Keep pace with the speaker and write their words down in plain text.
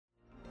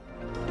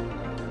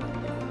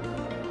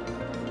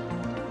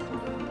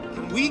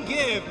we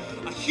give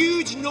a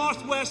huge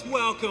Northwest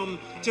welcome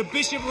to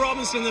Bishop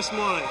Robinson this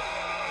morning.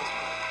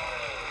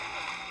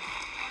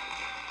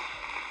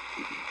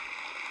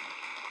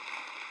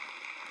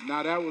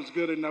 Now that was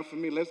good enough for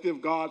me. Let's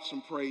give God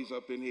some praise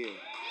up in here.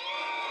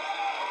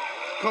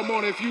 Come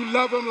on, if you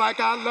love him like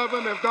I love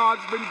him, if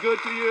God's been good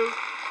to you,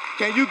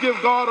 can you give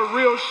God a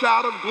real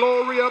shout of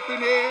glory up in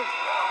here?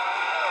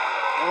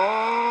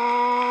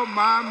 Oh,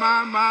 my.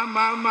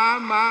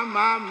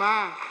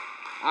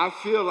 I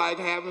feel like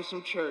having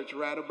some church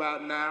right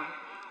about now,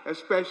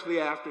 especially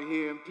after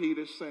hearing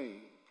Peter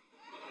sing.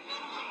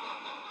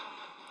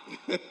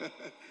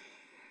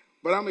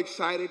 But I'm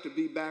excited to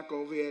be back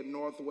over here at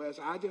Northwest.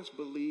 I just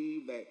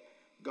believe that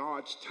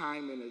God's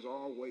timing is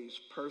always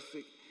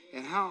perfect.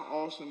 And how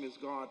awesome is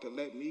God to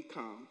let me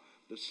come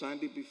the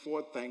Sunday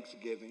before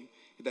Thanksgiving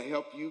to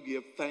help you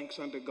give thanks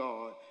unto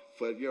God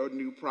for your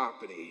new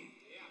property.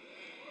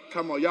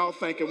 Come on, y'all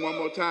thank him one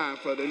more time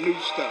for the new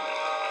stuff.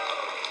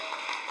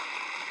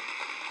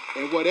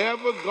 And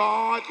whatever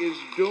God is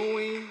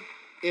doing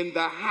in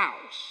the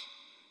house,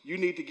 you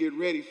need to get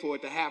ready for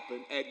it to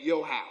happen at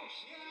your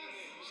house.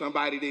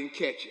 Somebody didn't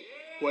catch it.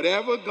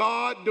 Whatever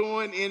God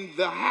doing in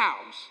the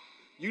house,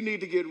 you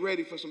need to get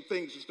ready for some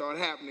things to start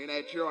happening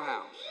at your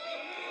house.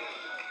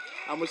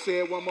 I'm going to say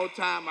it one more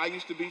time. I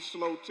used to be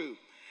slow too.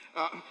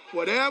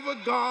 Whatever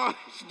God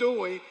is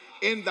doing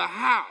in the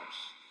house,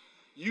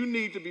 you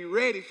need to be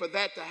ready for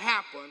that to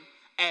happen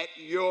at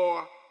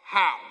your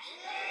house.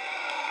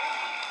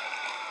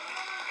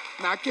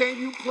 Now, can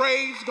you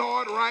praise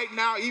God right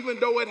now, even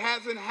though it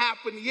hasn't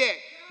happened yet?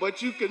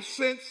 But you can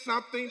sense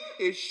something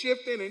is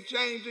shifting and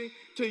changing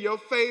to your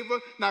favor.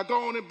 Now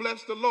go on and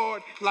bless the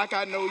Lord like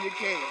I know you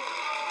can.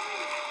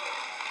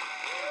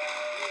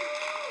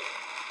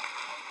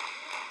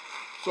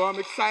 So I'm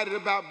excited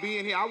about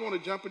being here. I want to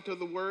jump into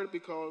the word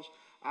because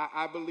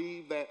I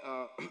believe that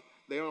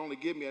they'll only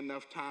give me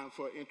enough time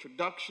for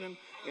introduction.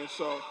 And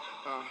so,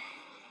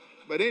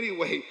 but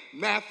anyway,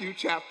 Matthew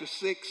chapter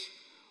 6,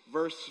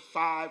 verse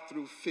 5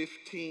 through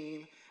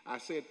 15. I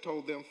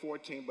told them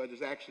 14, but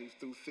it's actually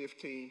through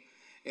 15.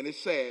 And it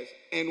says,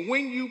 "And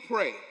when you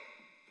pray,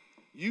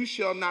 you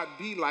shall not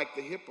be like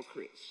the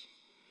hypocrites,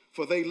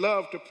 for they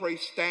love to pray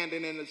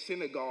standing in the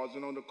synagogues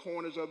and on the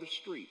corners of the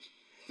streets,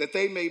 that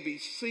they may be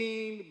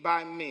seen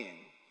by men.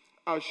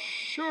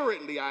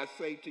 Assuredly, I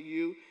say to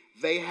you,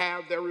 they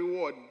have their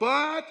reward.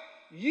 But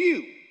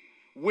you,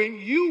 when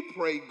you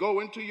pray, go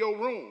into your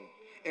room,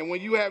 and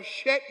when you have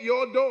shut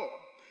your door,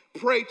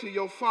 pray to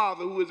your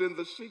Father who is in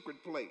the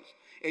secret place.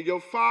 And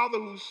your Father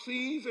who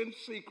sees in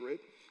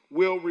secret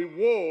will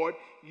reward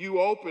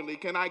you openly."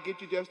 Can I get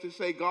you just to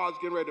say, God's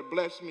getting ready to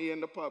bless me in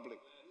the public?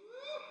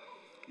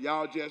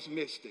 Y'all just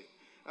missed it.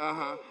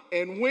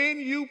 "And when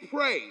you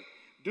pray,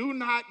 do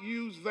not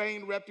use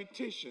vain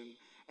repetition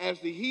as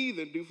the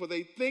heathen do, for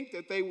they think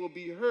that they will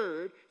be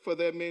heard for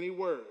their many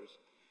words.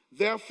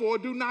 Therefore,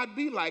 do not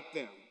be like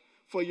them,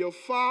 for your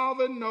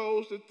Father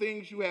knows the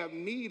things you have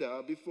need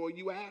of before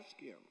you ask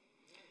him.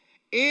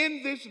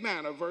 In this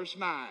manner," verse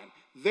 9,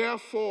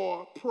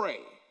 "therefore pray,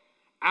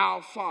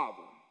 Our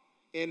Father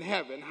in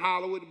heaven,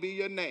 hallowed be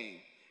your name.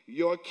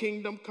 Your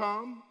kingdom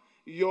come,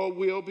 your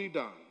will be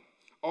done,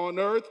 on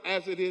earth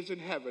as it is in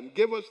heaven.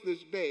 Give us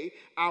this day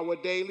our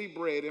daily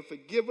bread, and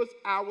forgive us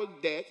our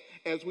debts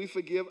as we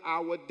forgive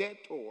our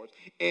debtors.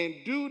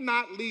 And do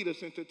not lead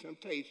us into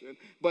temptation,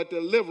 but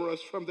deliver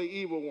us from the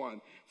evil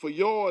one. For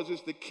yours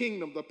is the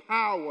kingdom, the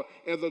power,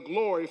 and the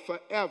glory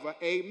forever.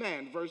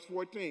 Amen." Verse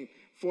 14,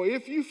 "For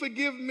if you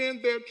forgive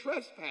men their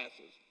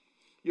trespasses,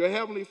 your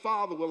heavenly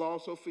Father will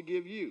also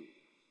forgive you.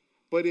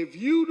 But if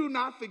you do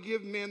not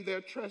forgive men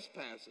their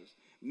trespasses,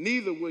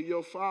 neither will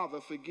your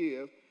Father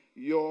forgive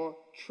your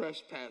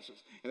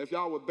trespasses." And if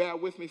y'all would bear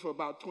with me for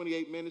about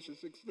 28 minutes and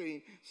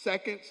 16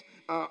 seconds,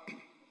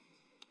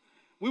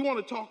 we want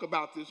to talk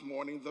about this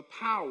morning the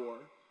power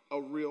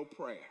of real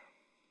prayer.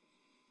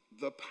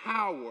 The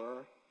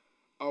power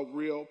of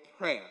real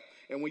prayer.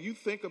 And when you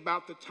think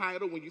about the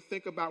title, when you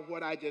think about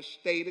what I just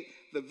stated,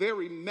 the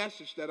very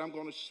message that I'm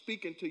going to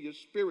speak into your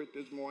spirit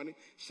this morning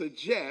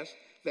suggests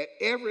that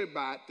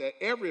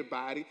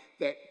everybody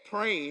that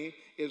praying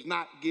is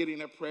not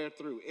getting a prayer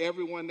through.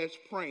 Everyone that's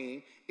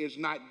praying is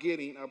not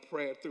getting a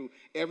prayer through.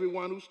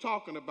 Everyone who's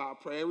talking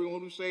about prayer,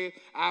 everyone who says,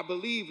 "I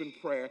believe in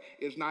prayer,"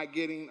 is not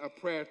getting a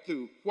prayer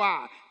through.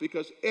 Why?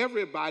 Because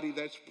everybody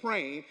that's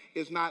praying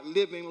is not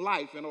living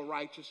life in a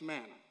righteous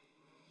manner.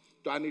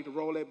 Do I need to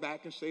roll that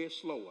back and say it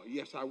slower?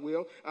 Yes, I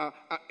will.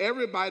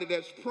 Everybody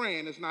that's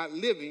praying is not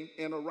living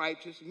in a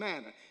righteous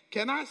manner.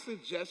 Can I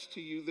suggest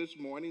to you this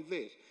morning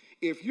this?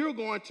 If you're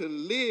going to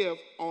live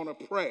on a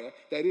prayer,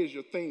 that is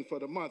your theme for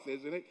the month,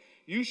 isn't it?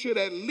 You should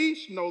at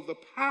least know the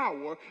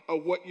power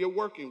of what you're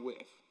working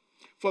with.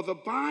 For the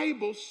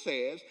Bible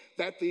says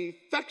that the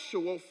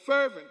effectual,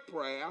 fervent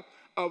prayer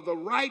of the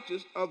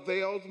righteous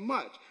avails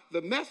much.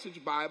 The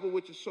Message Bible,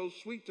 which is so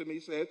sweet to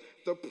me, says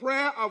the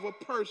prayer of a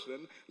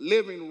person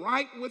living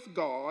right with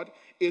God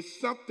is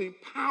something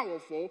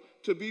powerful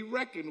to be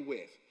reckoned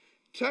with.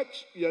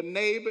 Touch your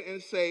neighbor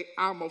and say,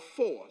 "I'm a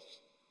force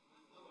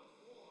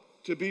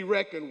to be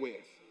reckoned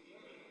with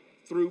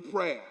through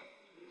prayer.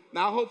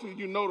 Now, hopefully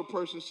you know the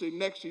person sitting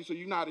next to you, so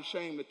you're not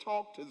ashamed to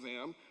talk to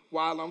them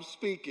while I'm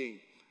speaking.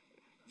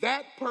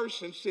 That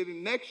person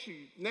sitting next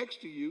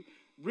to you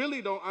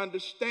really don't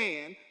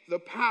understand the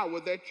power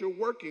that you're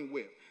working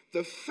with.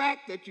 The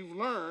fact that you've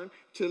learned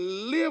to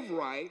live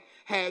right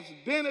has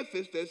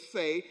benefits that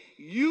say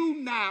you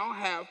now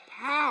have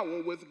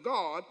power with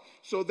God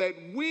so that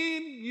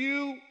when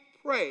you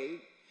pray,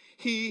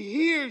 he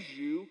hears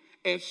you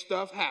and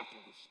stuff happens.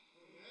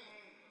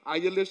 Are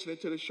you listening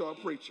to the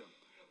short preacher?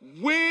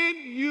 When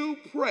you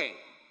pray,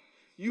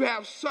 you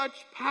have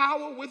such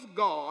power with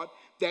God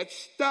that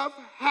stuff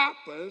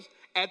happens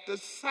at the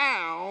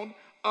sound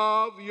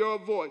of your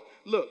voice.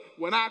 Look,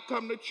 when I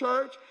come to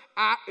church,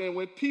 and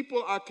when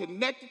people are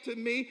connected to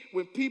me,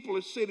 when people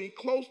are sitting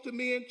close to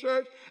me in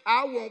church,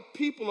 I want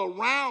people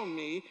around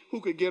me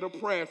who could get a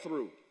prayer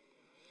through.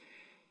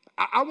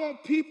 I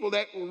want people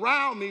that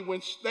around me,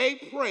 when they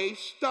pray,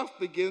 stuff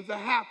begins to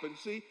happen.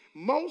 See,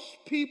 most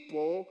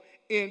people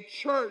in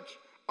church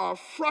are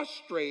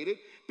frustrated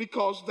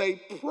because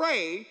they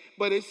pray,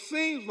 but it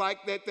seems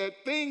like that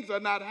things are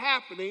not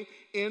happening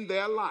in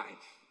their life.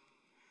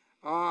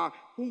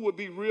 Who would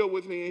be real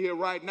with me in here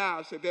right now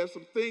and say, there's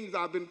some things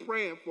I've been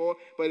praying for,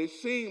 but it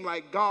seems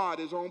like God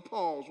is on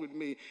pause with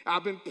me.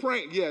 I've been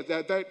praying. Yeah,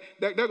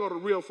 they're going to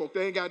real folk.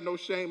 They ain't got no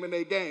shame in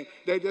their game.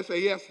 They just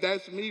say, yes,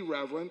 that's me,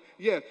 Reverend.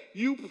 Yes,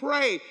 you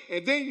pray,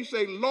 and then you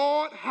say,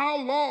 Lord, how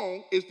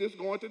long is this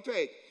going to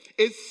take?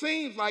 It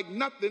seems like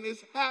nothing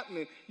is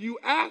happening. You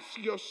ask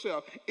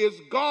yourself, is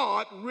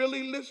God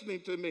really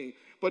listening to me?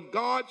 But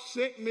God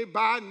sent me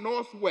by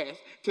Northwest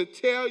to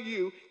tell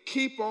you,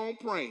 keep on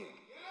praying.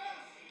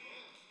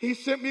 He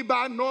sent me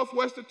by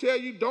Northwest to tell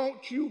you,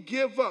 don't you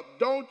give up.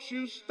 Don't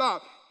you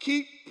stop.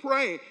 Keep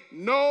praying.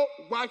 No,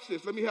 watch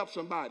this. Let me help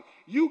somebody.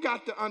 You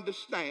got to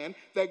understand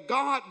that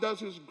God does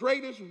his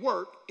greatest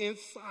work in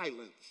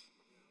silence.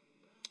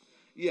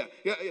 Yeah.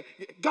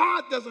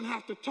 God doesn't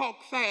have to talk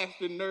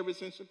fast in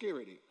nervous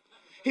insecurity.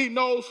 He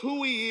knows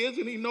who he is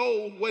and he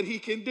knows what he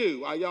can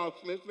do. Are y'all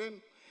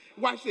listening?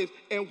 Watch this.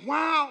 And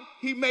while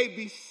he may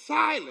be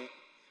silent,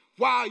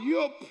 while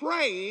you're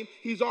praying,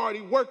 he's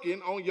already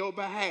working on your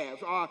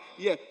behalf.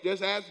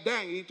 Just ask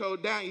Daniel. He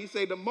told Daniel, he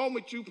said, the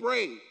moment you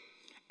prayed,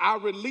 I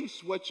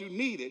released what you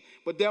needed,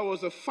 but there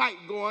was a fight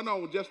going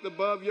on just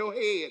above your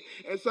head.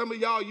 And some of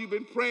y'all, you've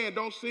been praying,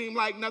 don't seem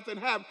like nothing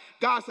happened.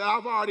 God said,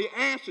 I've already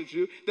answered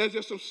you. There's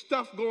just some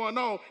stuff going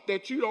on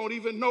that you don't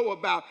even know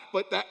about,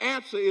 but the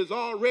answer is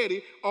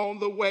already on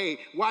the way.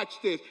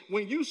 Watch this.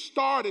 When you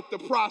started the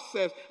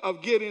process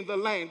of getting the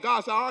land,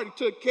 God said, I already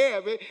took care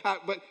of it,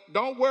 but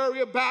don't worry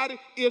about it.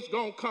 It's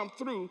going to come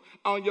through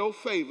on your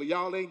favor.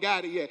 Y'all ain't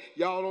got it yet.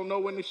 Y'all don't know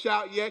when to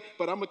shout yet,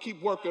 but I'm going to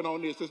keep working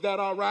on this. Is that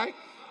all right?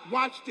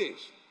 Watch this.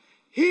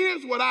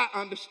 Here's what I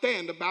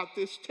understand about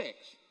this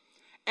text.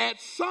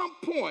 At some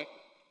point,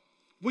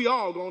 we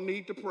all gonna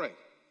need to pray.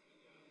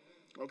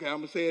 Okay, I'm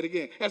gonna say it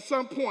again. At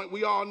some point,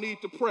 we all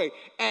need to pray.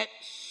 At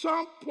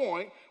some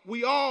point,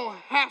 we all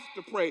have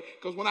to pray.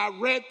 Because when I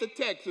read the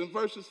text in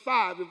verses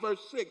 5 and verse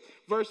 6,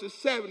 verses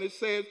 7, it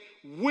says,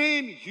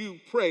 when you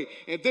pray.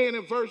 And then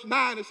in verse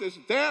 9, it says,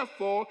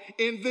 therefore,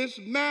 in this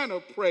manner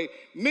pray.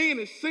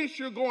 Meaning, since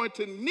you're going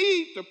to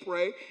need to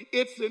pray,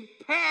 it's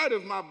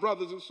imperative, my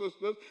brothers and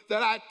sisters,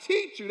 that I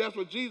teach you. That's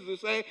what Jesus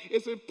is saying.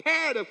 It's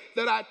imperative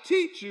that I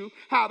teach you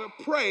how to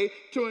pray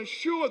to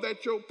ensure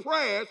that your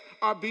prayers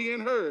are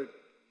being heard.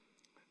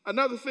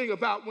 Another thing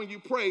about when you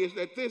pray is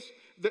that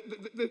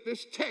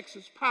this text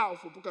is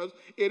powerful because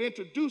it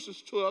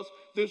introduces to us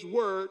this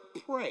word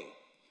pray.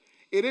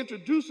 It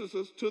introduces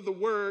us to the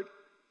word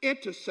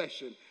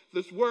intercession.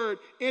 This word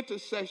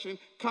intercession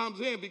comes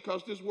in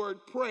because this word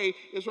pray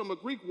is from a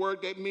Greek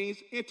word that means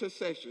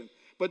intercession.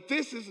 But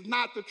this is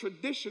not the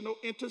traditional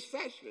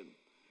intercession,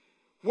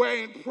 where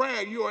in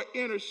prayer you are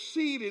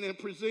interceding and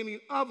presenting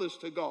others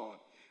to God.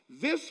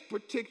 This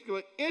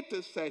particular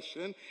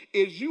intercession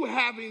is you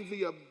having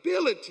the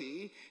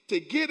ability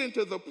to get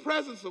into the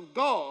presence of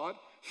God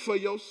for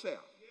yourself.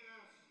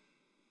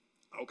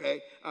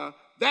 Okay?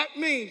 That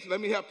means,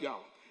 let me help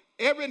y'all.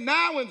 Every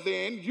now and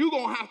then, you're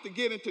going to have to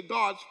get into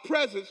God's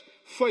presence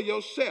for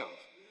yourself.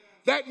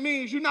 That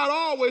means you're not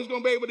always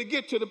going to be able to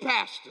get to the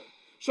pastor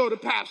so the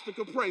pastor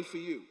can pray for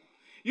you.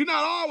 You're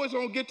not always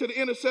going to get to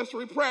the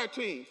intercessory prayer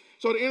team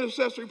so the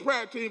intercessory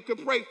prayer team can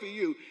pray for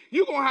you.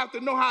 You're going to have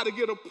to know how to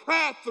get a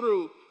prayer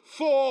through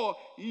for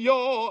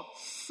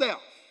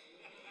yourself.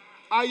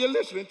 Are you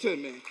listening to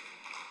me?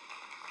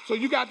 So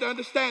you got to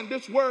understand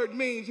this word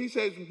means, he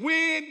says,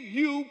 when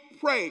you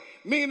pray,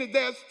 meaning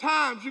there's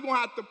times you're going to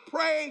have to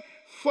pray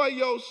for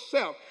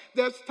yourself.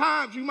 There's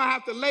times you might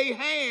have to lay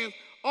hands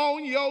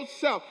on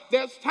yourself.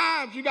 There's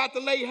times you got to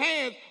lay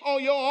hands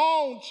on your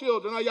own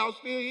children. Are y'all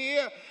still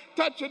here?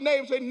 Touch your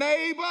neighbor, say,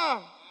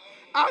 neighbor,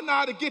 I know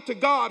how to get to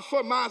God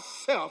for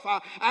myself.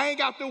 I ain't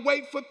got to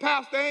wait for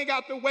pastor. I ain't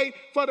got to wait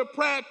for the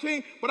prayer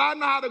team. But I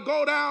know how to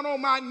go down on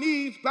my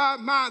knees by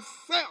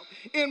myself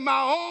in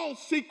my own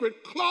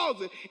secret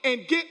closet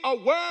and get a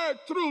word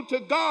through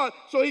to God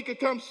so he could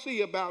come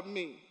see about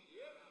me.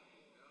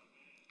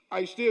 Are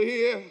you still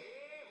here?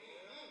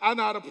 I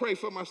know how to pray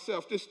for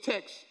myself. This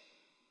text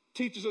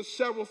teaches us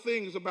several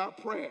things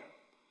about prayer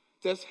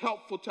that's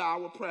helpful to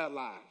our prayer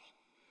lives.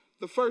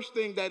 The first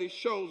thing that it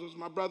shows us,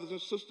 my brothers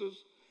and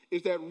sisters,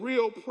 is that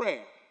real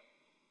prayer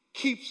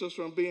keeps us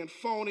from being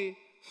phony,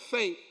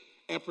 fake,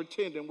 and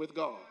pretending with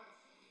God.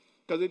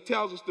 Because it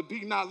tells us to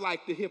be not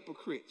like the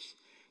hypocrites.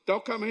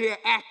 Don't come here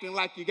acting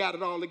like you got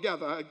it all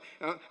together.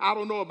 I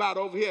don't know about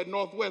over here at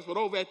Northwest, but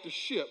over at the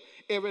ship,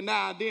 every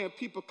now and then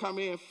people come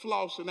in,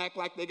 floss, and act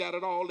like they got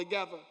it all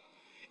together.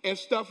 And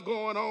stuff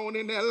going on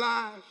in their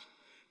lives.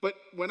 But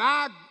when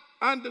I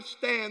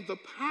understand the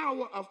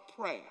power of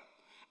prayer,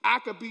 I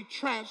could be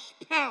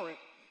transparent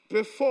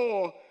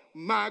before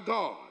my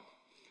God.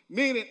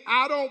 Meaning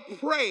I don't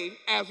pray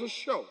as a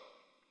show,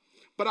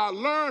 but I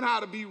learn how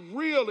to be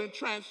real and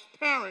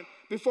transparent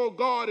before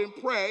God in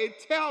prayer. It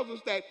tells us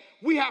that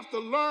we have to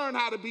learn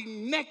how to be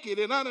naked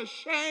and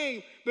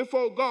unashamed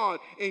before God.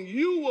 And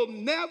you will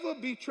never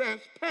be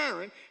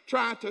transparent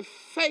trying to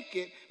fake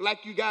it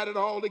like you got it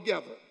all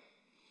together.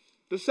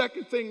 The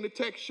second thing the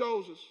text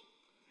shows us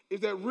is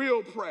that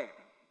real prayer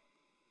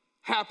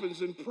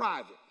happens in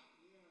private,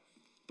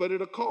 but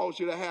it'll cause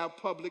you to have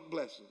public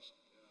blessings.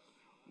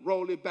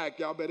 Roll it back.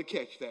 Y'all better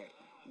catch that.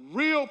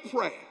 Real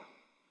prayer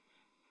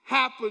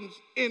happens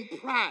in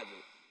private,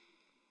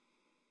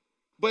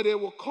 but it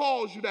will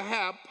cause you to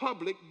have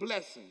public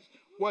blessings.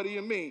 What do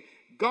you mean?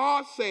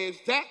 God says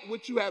that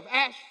which you have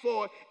asked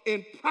for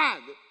in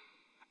private,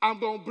 I'm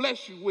going to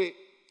bless you with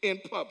in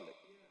public.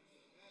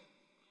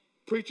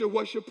 Preacher,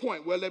 what's your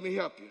point? Well, let me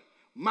help you.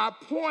 My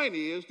point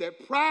is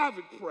that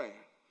private prayer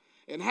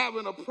and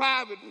having a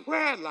private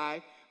prayer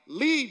life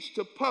leads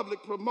to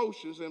public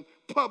promotions and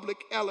public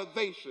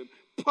elevation,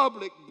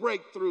 public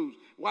breakthroughs.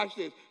 Watch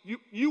this.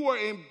 You were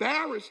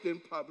embarrassed in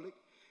public.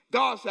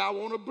 God said, I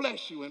want to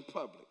bless you in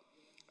public.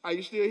 Are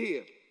you still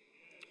here?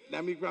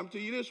 Let me come to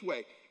you this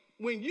way.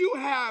 When you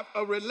have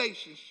a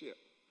relationship,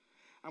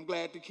 I'm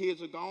glad the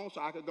kids are gone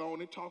so I can go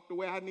on and talk the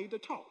way I need to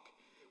talk.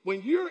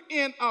 When you're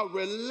in a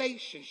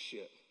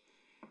relationship,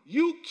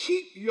 you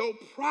keep your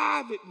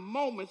private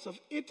moments of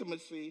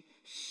intimacy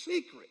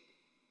secret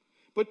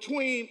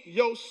between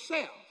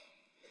yourself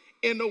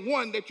and the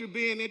one that you're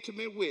being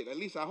intimate with. At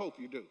least I hope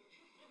you do.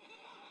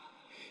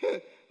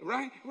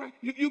 Right?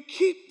 You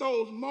keep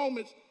those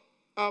moments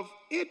of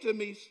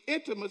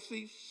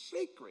intimacy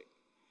secret.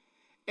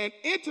 And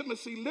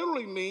intimacy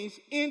literally means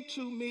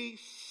into me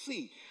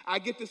see. I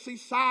get to see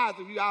sides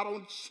of you I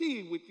don't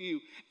see with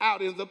you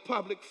out in the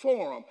public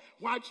forum.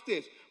 Watch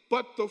this.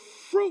 But the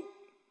fruit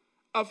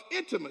of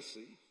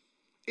intimacy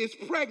is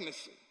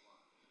pregnancy,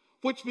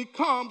 which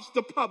becomes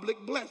the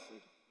public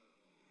blessing.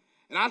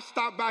 And I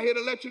stopped by here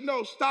to let you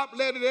know, stop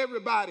letting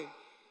everybody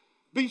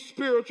be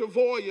spiritual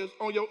voyeurs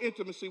on your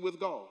intimacy with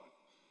God.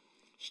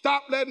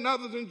 Stop letting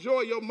others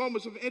enjoy your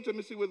moments of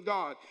intimacy with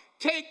God.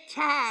 Take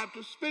time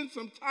to spend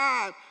some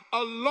time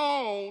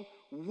alone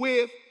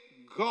with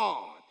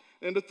God.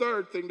 And the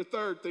third thing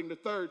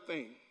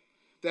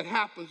that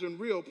happens in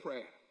real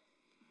prayer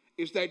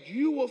is that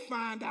you will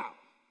find out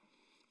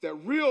that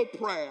real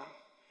prayer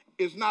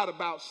is not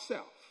about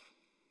self,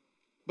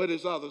 but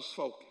is others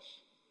focused.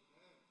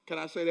 Can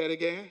I say that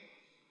again?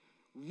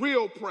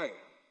 Real prayer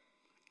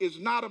is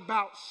not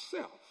about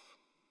self,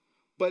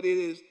 but it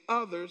is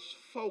others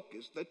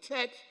focused. The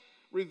text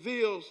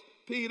reveals,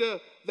 Peter,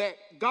 that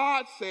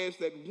God says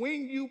that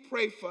when you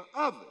pray for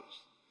others,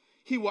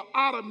 he will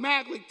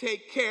automatically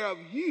take care of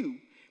you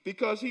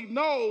because he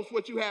knows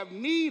what you have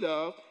need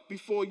of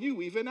before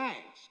you even ask.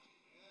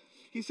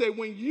 He said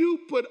when you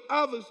put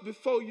others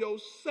before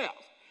yourself,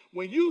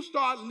 when you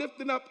start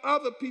lifting up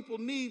other people's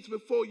needs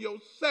before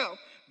yourself,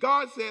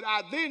 God said,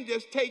 I then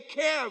just take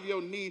care of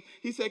your needs.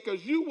 He said,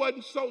 because you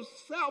wasn't so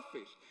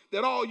selfish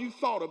that all you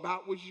thought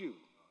about was you.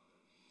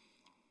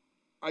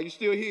 Are you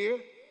still here?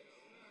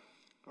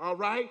 All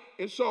right?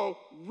 And so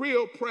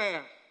real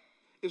prayer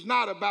is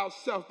not about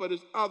self, but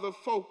it's other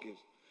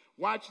focused.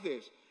 Watch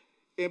this.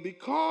 And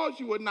because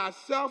you were not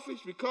selfish,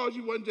 because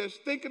you weren't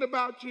just thinking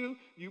about you,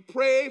 you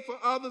prayed for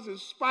others in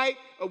spite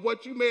of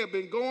what you may have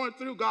been going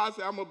through, God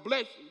said, I'm going to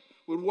bless you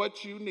with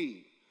what you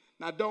need.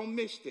 Now, don't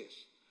miss this.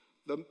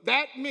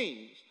 That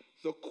means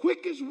the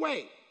quickest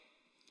way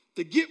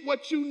to get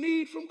what you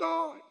need from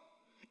God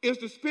is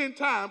to spend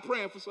time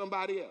praying for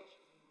somebody else.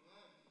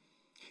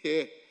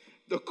 Yeah,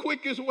 the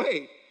quickest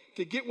way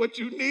to get what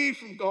you need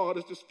from God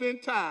is to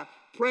spend time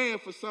praying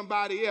for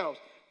somebody else,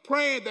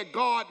 praying that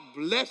God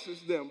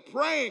blesses them,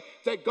 praying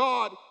that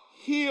God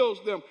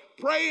heals them,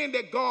 praying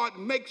that God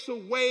makes a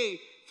way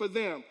for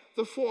them.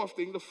 The fourth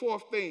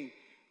thing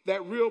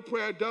that real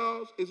prayer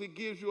does is it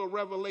gives you a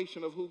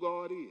revelation of who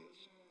God is.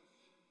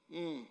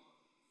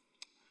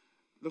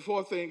 The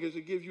fourth thing is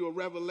it gives you a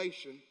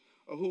revelation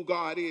of who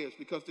God is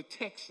because the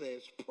text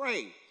says,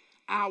 pray,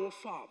 our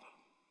Father,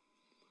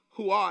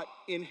 who art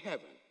in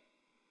heaven,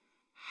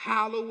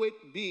 hallowed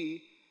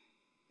be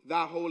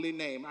thy holy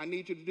name. I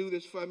need you to do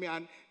this for me.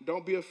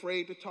 Don't be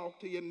afraid to talk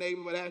to your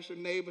neighbor, but ask your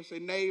neighbor, say,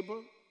 neighbor,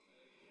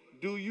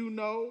 do you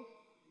know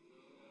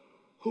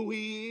who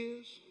he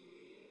is?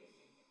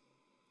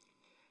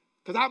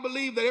 Because I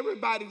believe that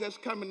everybody that's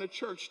coming to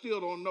church still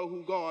don't know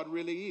who God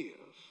really is.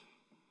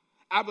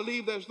 I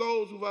believe there's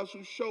those of us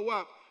who show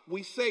up,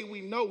 we say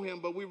we know him,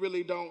 but we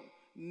really don't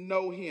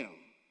know him.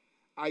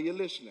 Are you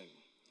listening?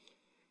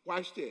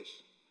 Watch this.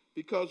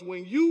 Because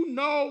when you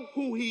know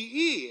who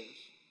he is,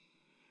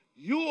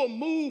 you'll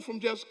move from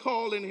just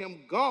calling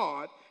him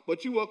God,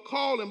 but you will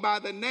call him by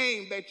the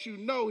name that you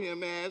know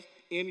him as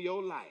in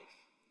your life.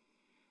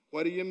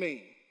 What do you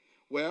mean?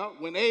 Well,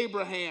 when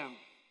Abraham,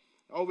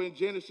 over in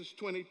Genesis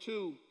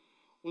 22,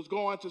 was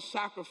going to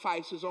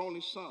sacrifice his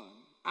only son,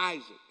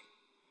 Isaac,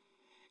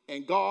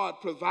 and God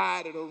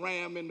provided a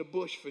ram in the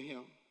bush for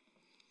him,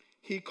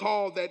 he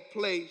called that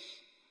place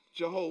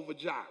Jehovah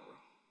Jireh,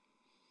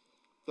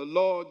 the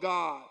Lord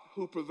God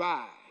who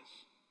provides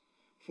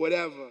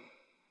whatever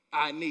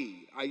I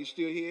need. Are you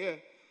still here?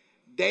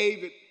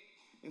 David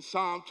in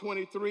Psalm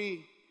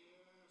 23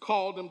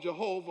 called him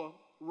Jehovah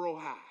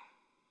Rohi.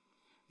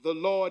 The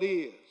Lord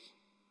is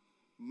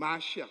my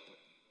shepherd.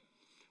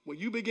 When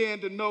you begin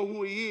to know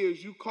who he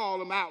is, you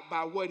call him out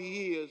by what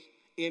he is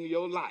in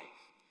your life.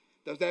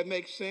 Does that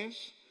make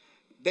sense?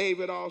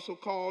 David also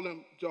called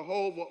him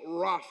Jehovah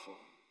Rapha,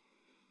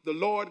 the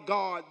Lord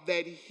God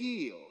that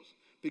heals,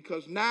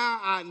 because now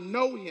I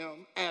know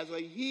him as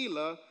a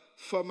healer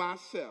for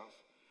myself,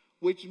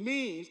 which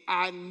means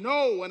I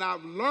know and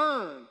I've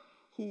learned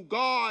who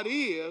God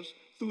is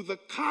through the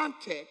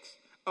context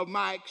of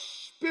my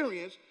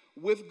experience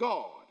with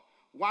God.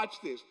 Watch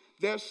this.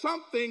 There's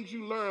some things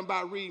you learn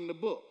by reading the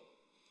book,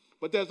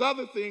 but there's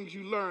other things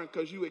you learn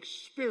because you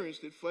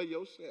experienced it for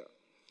yourself.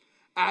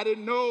 I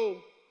didn't know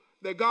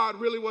that God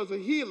really was a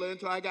healer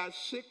until I got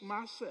sick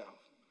myself,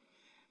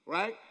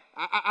 right?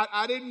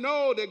 I didn't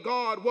know that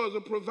God was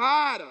a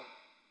provider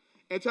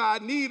until I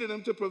needed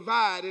him to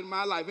provide in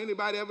my life.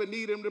 Anybody ever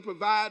need him to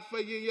provide for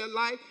you in your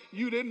life?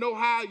 You didn't know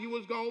how you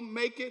was going to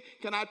make it.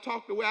 Can I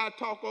talk the way I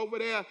talk over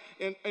there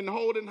in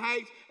Holden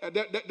Heights?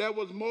 There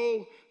was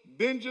more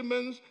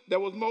Benjamins. There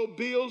was more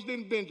bills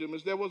than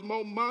Benjamins. There was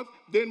more month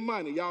than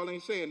money. Y'all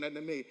ain't saying nothing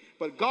to me.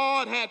 But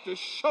God had to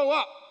show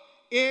up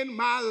in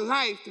my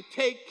life to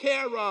take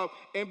care of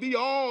and be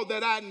all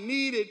that I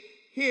needed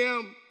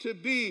him to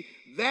be.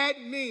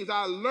 That means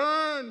I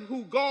learned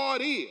who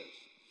God is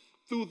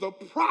through the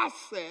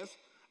process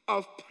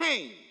of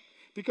pain,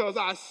 because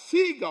I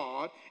see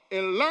God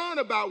and learn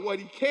about what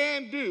he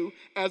can do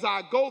as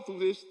I go through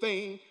this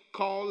thing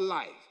called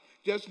life.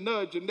 Just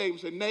nudge your neighbor and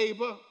say,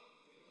 neighbor,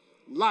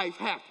 life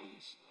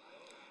happens.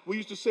 We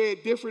used to say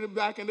it different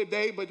back in the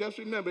day, but just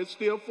remember, it's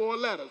still 4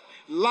 letters.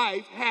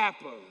 Life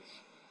happens.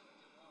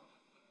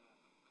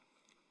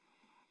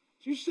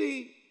 You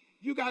see,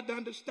 you got to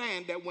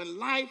understand that when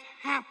life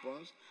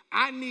happens,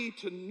 I need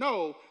to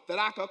know that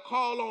I can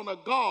call on a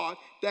God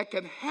that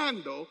can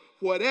handle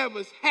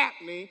whatever's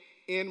happening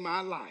in my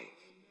life.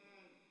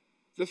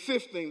 The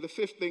fifth thing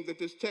that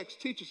this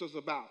text teaches us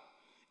about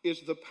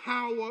is the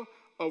power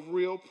of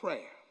real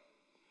prayer.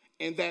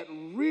 And that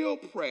real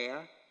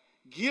prayer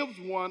gives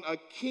one a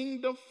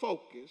kingdom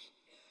focus,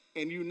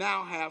 and you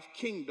now have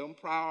kingdom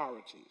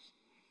priorities.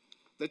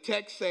 The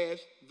text says,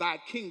 thy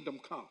kingdom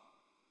come,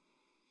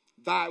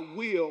 thy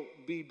will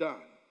be done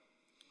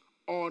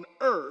on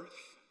earth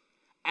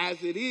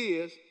as it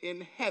is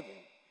in heaven.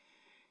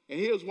 And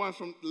here's one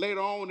from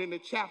later on in the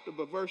chapter,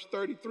 but verse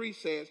 33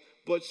 says,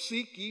 but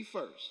seek ye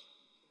first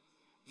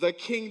the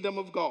kingdom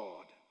of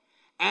God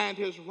and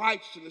his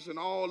righteousness, and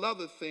all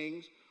other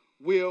things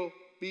will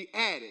be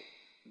added.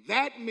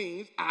 That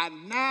means I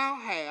now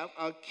have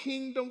a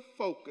kingdom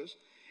focus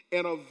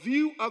and a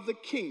view of the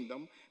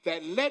kingdom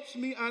that lets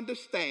me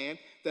understand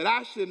that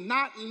I should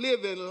not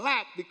live in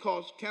lack,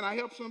 because, can I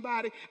help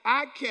somebody?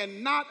 I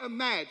cannot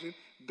imagine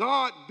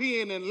God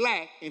being in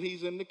lack and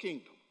he's in the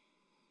kingdom.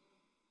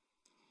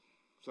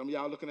 Some of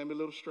y'all looking at me a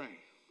little strange.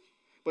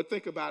 But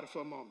think about it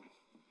for a moment.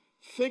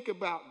 Think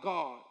about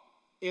God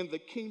in the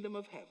kingdom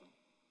of heaven,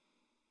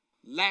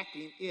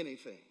 lacking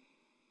anything.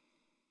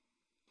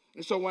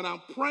 And so when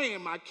I'm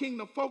praying, my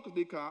kingdom focus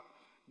becomes,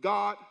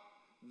 God,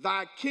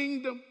 thy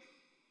kingdom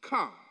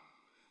come,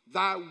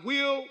 thy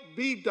will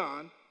be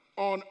done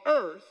on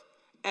earth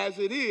as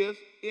it is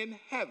in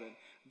heaven.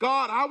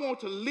 God, I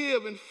want to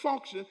live and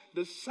function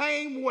the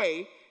same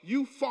way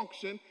you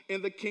function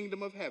in the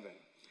kingdom of heaven.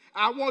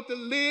 I want to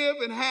live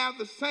and have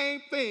the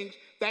same things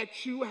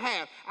that you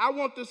have. I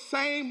want the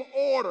same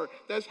order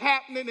that's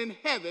happening in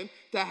heaven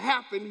to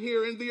happen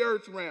here in the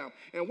earth realm.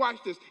 And watch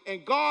this.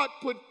 And God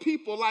put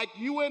people like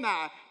you and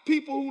I,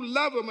 people who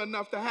love him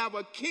enough to have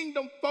a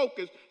kingdom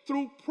focus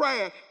through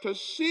prayer, to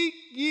seek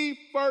ye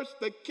first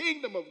the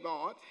kingdom of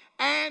God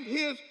and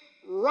his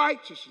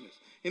righteousness.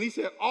 And he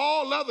said,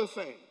 all other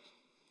things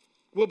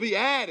will be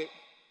added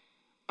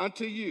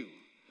unto you.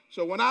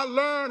 So when I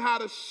learn how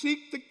to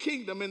seek the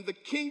kingdom and the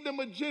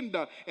kingdom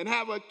agenda and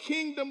have a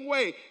kingdom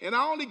way, and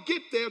I only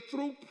get there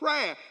through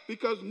prayer,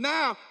 because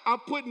now I'm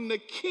putting the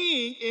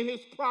king in his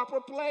proper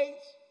place.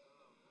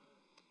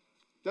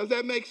 Does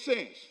that make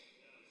sense?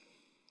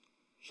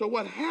 So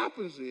what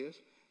happens is,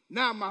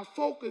 now my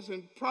focus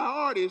and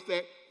priority is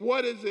that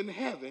what is in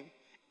heaven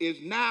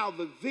is now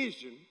the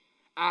vision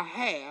I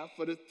have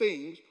for the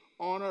things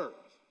on earth.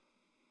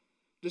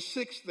 The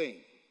sixth thing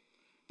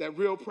that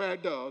real prayer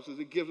does is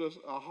it gives us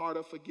a heart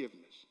of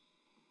forgiveness.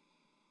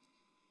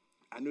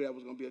 I knew that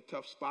was going to be a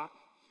tough spot.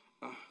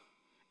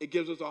 It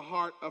gives us a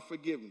heart of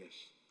forgiveness.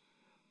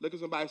 Look at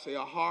somebody, say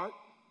a heart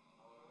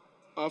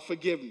of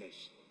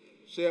forgiveness.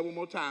 Say it one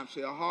more time.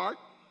 Say a heart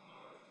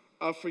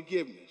of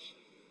forgiveness.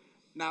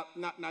 Now,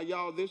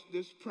 y'all,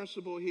 this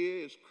principle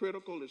here is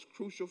critical. It's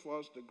crucial for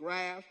us to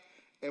grasp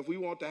if we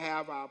want to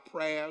have our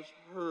prayers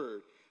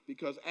heard.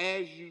 Because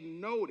as you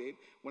noted,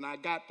 when I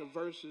got to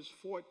verses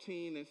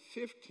 14 and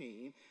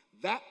 15,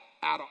 that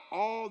out of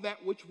all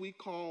that which we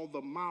call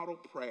the model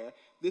prayer,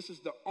 this is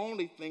the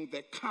only thing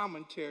that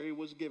commentary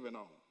was given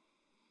on.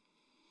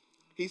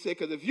 He said,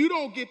 because if you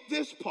don't get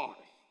this part,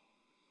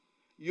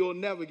 you'll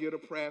never get a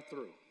prayer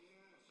through.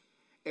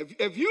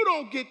 If you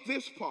don't get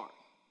this part,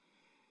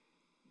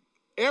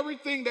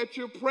 everything that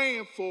you're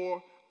praying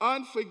for,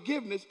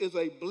 unforgiveness is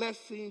a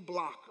blessing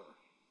blocker.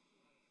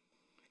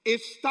 It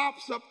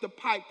stops up the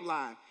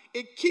pipeline.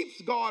 It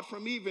keeps God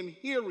from even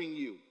hearing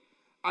you.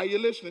 Are you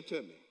listening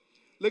to me?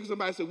 Look at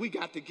somebody and say, we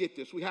got to get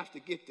this. We have to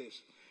get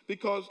this.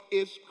 Because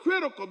it's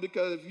critical,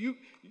 because if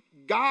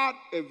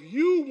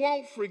you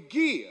won't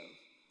forgive,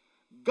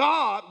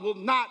 God will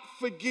not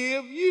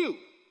forgive you.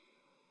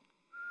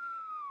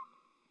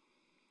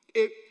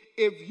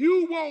 If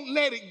you won't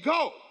let it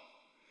go,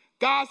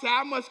 God said,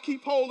 I must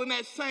keep holding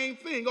that same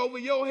thing over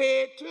your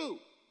head too.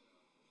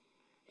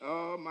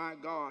 Oh my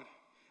God.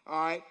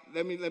 All right,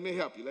 let me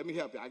help you.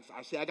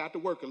 I say I got to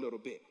work a little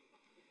bit.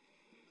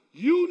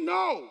 You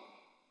know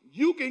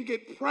you can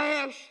get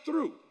prayers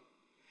through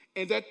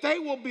and that they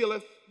will be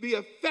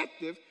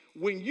effective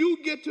when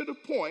you get to the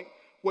point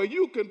where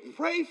you can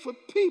pray for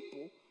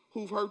people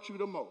who've hurt you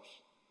the most.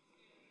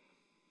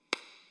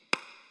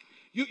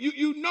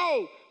 You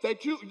know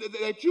that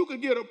you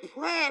can get a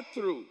prayer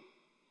through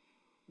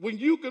when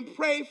you can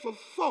pray for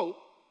folk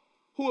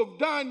who have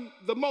done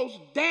the most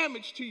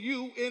damage to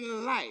you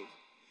in life.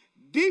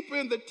 Deeper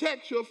in the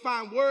text, you'll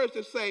find words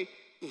that say,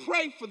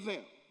 pray for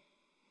them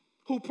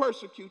who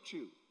persecute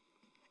you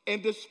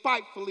and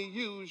despitefully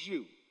use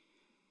you.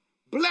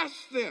 Bless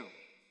them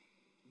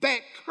that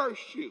curse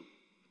you.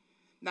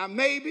 Now,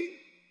 maybe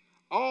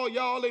all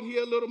y'all in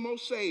here a little more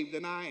saved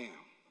than I am.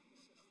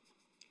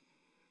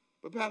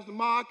 But Pastor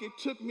Mark, it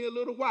took me a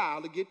little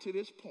while to get to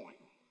this point.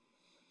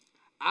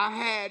 I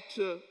had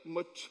to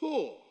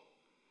mature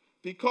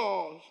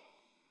because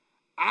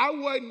I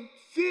wasn't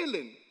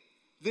feeling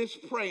this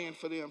praying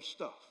for them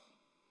stuff.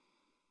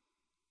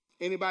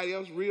 Anybody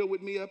else real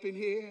with me up in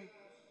here?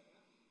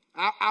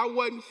 I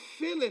wasn't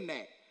feeling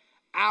that.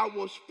 I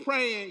was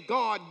praying,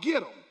 God,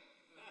 get them.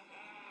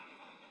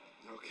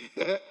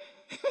 Okay.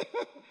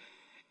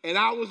 And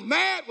I was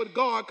mad with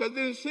God because it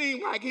didn't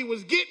seem like he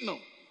was getting them.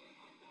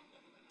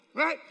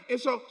 Right? And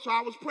so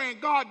I was praying,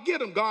 God, get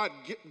them. God,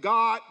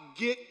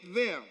 get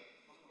them.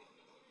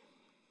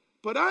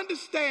 But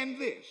understand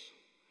this.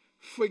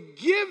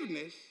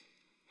 Forgiveness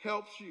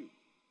helps you.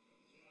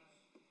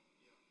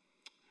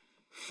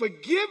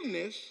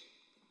 Forgiveness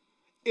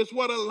is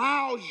what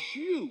allows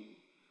you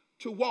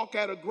to walk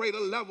at a greater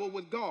level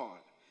with God,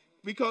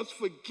 because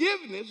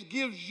forgiveness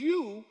gives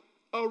you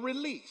a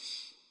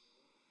release.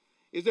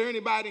 Is there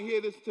anybody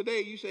here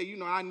today, you say,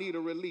 I need a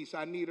release.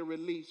 I need a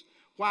release.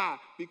 Why?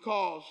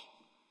 Because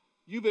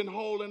you've been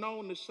holding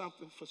on to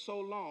something for so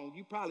long,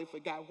 you probably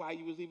forgot why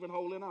you was even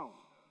holding on.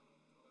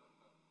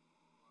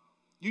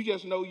 You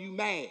just know you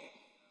mad.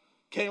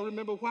 Can't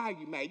remember why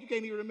you mad. You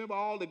can't even remember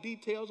all the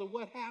details of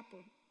what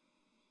happened.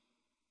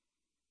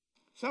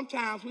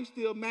 Sometimes we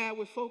still mad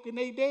with folk and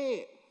they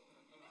dead.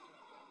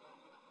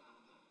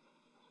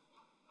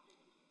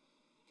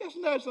 Just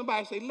nudge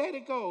somebody, say, let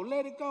it go,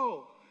 let it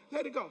go,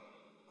 let it go.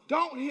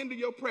 Don't hinder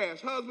your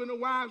prayers. Husband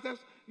and wives,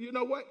 you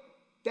know what?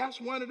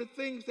 That's one of the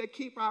things that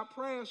keep our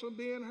prayers from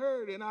being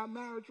heard in our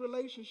marriage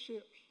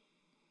relationships.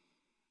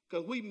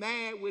 Because we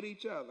mad with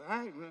each other.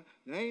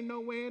 There ain't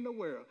no way in the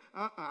world.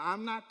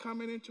 I'm not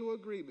coming into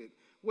agreement.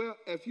 Well,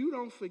 if you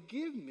don't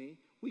forgive me,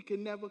 we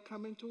can never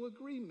come into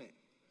agreement.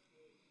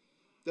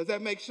 Does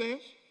that make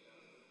sense?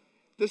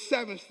 The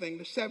seventh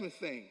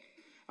thing.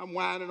 I'm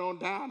winding on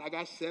down. I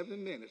got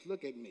 7 minutes.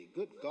 Look at me.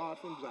 Good God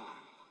from Zion.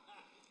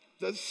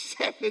 The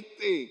seventh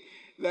thing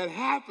that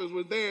happens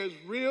when there is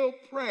real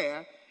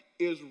prayer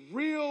is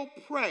real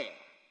prayer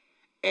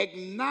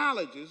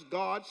acknowledges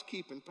God's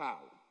keeping power.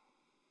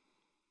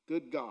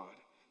 Good God.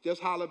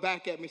 Just holler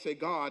back at me and say,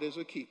 God is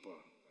a keeper.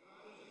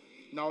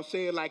 No,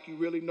 say it like you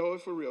really know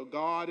it for real.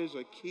 God is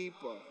a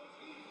keeper.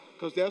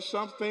 Because there's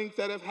some things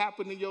that have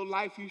happened in your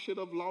life, you should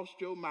have lost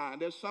your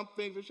mind. There's some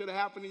things that should have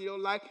happened in your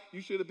life,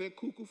 you should have been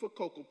cuckoo for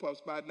Cocoa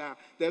Puffs by now.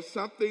 There's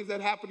some things that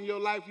happened in your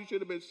life, you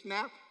should have been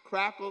snapped,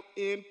 crackled,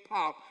 and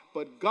popped.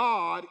 But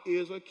God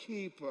is a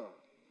keeper.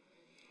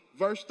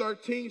 Verse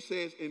 13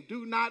 says, and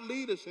do not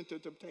lead us into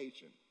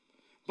temptation,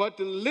 but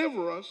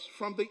deliver us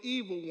from the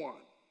evil one.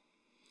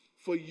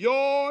 For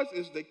yours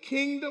is the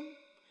kingdom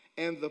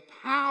and the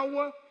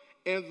power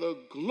and the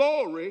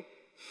glory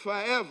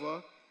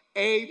forever.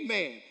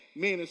 Amen.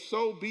 meaning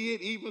so be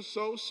it, even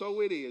so,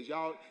 so it is.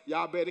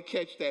 Y'all better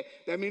catch that.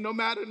 That means no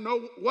matter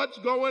what's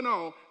going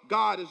on,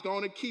 God is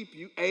going to keep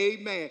you.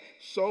 Amen.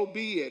 So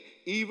be it.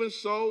 Even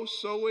so,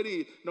 so it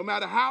is. No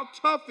matter how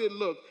tough it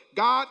looks,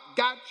 God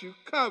got you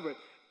covered.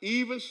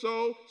 Even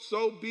so,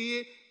 so be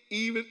it.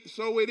 Even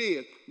so it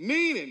is.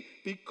 Meaning,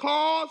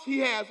 because he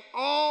has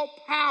all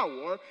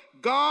power,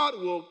 God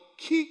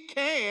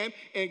can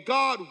and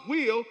God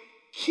will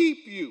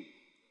keep you.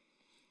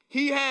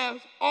 He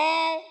has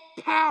all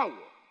power.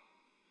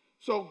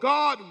 So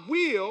God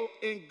will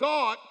and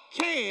God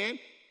can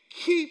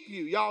keep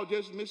you. Y'all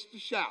just missed the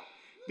shout.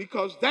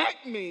 Because that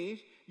means,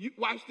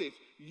 watch this,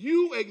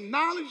 you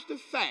acknowledge the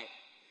fact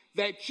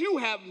that you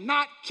have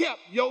not kept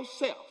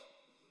yourself.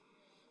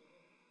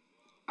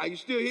 Are you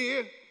still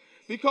here?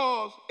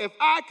 Because if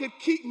I could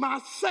keep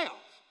myself,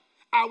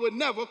 I would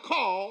never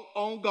call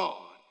on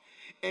God.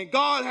 And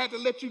God had to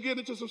let you get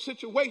into some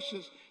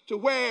situations to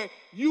where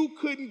you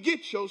couldn't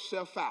get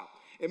yourself out.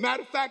 As a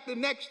matter of fact, the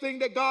next thing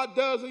that God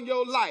does in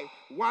your life,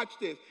 watch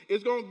this,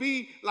 it's going to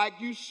be like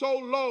you so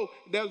low,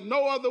 there's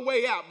no other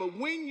way out. But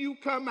when you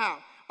come out,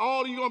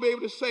 all you're going to be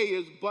able to say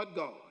is, but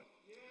God.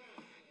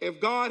 If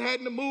God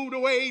hadn't moved the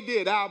way he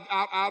did, I'd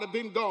have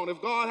been gone.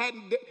 If God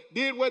hadn't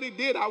did what he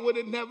did, I would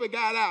have never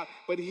got out.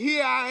 But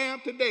here I am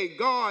today.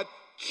 God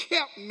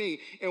kept me.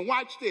 And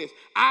watch this.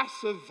 I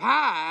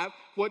survived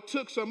what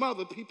took some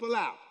other people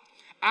out.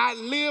 I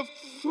lived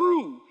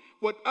through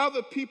what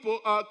other people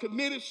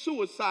committed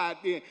suicide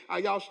in.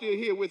 Are y'all still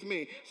here with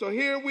me? So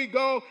here we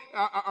go.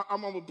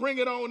 I'm going to bring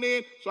it on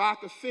in so I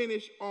can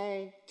finish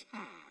on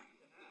time.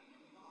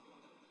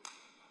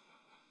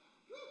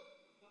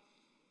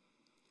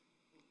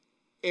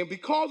 And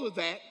because of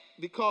that,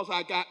 because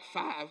I got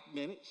 5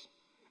 minutes,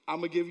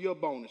 I'm going to give you a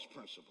bonus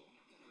principle.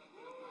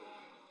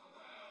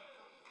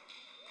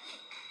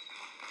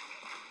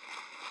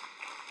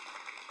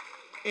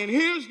 And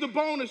here's the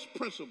bonus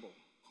principle.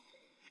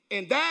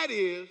 And that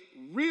is,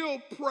 real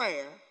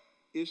prayer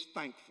is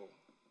thankful.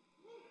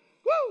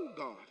 Woo,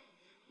 God.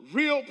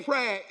 Real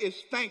prayer is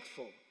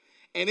thankful.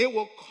 And it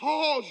will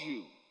cause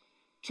you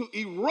to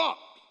erupt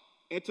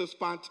into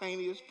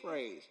spontaneous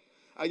praise.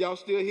 Are y'all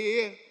still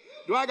here?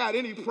 Do I got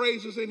any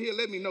praises in here?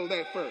 Let me know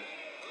that first.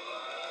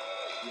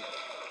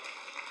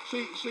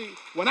 Yeah. See,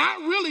 when I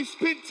really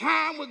spent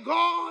time with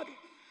God,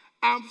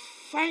 I'm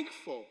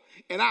thankful.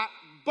 And I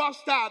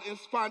bust out in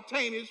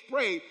spontaneous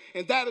praise.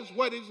 And that is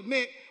what is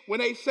meant when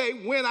they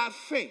say, when I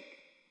think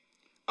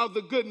of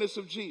the goodness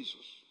of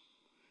Jesus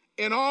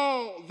and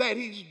all that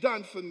he's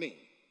done for me,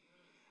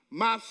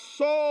 my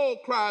soul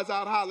cries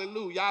out,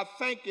 hallelujah. I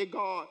thank you,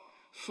 God,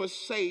 for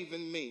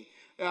saving me.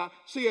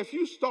 See, if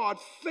you start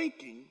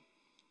thinking,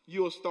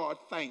 you'll start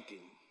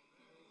thanking.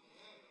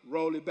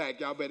 Roll it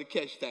back. Y'all better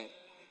catch that.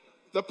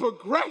 The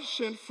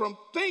progression from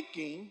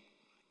thinking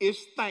is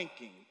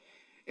thanking.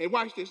 And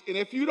watch this. And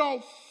if you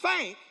don't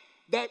thank,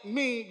 that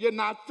means you're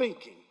not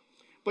thinking.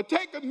 But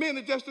take a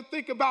minute just to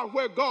think about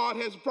where God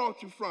has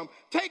brought you from.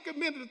 Take a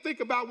minute to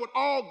think about what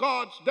all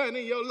God's done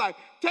in your life.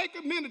 Take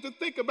a minute to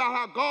think about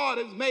how God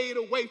has made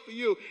a way for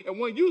you. And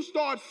when you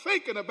start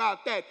thinking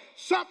about that,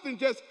 something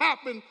just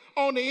happened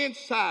on the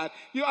inside.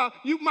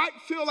 You might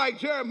feel like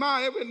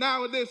Jeremiah every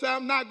now and then say,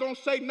 I'm not going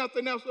to say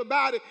nothing else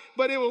about it,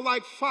 but it was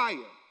like fire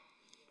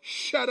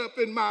shut up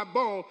in my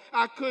bone.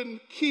 I couldn't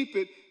keep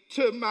it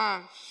to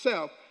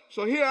myself.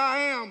 So here I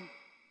am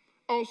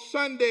on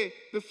Sunday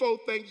before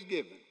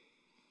Thanksgiving.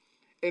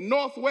 In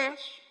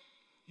Northwest,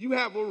 you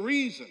have a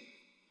reason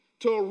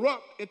to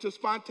erupt into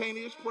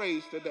spontaneous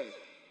praise today.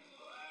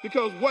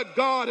 Because what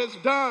God has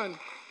done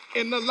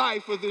in the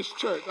life of this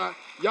church,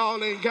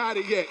 y'all ain't got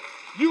it yet.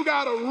 You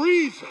got a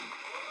reason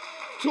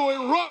to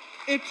erupt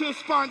into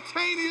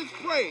spontaneous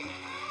praise.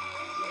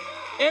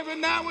 Every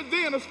now and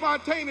then, a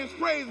spontaneous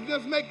praise will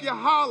just make you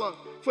holler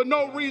for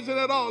no reason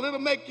at all. It'll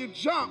make you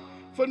jump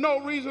for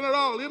no reason at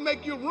all. It'll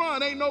make you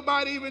run. Ain't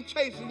nobody even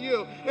chasing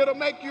you. It'll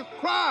make you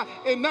cry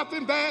and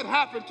nothing bad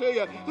happened to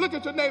you. Look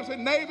at your neighbor and say,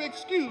 neighbor,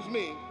 excuse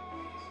me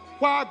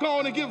while I go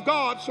on and give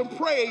God some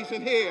praise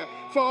in here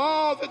for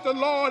all that the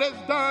Lord has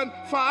done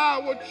for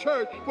our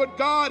church, what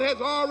God has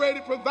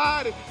already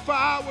provided for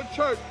our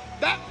church.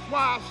 That's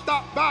why I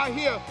stopped by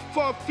here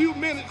for a few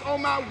minutes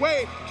on my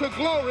way to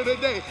glory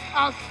today.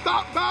 I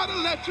stopped by to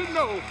let you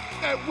know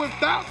that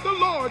without the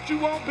Lord, you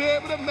won't be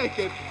able to make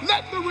it.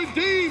 Let the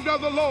redeemed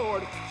of the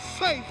Lord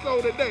say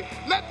so today.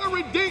 Let the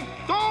redeemed,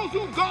 those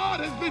who God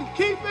has been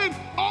keeping,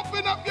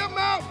 open up your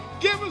mouth,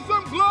 give him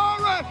some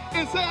glory,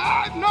 and say,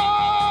 I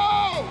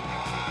know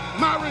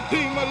my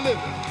Redeemer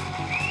liveth.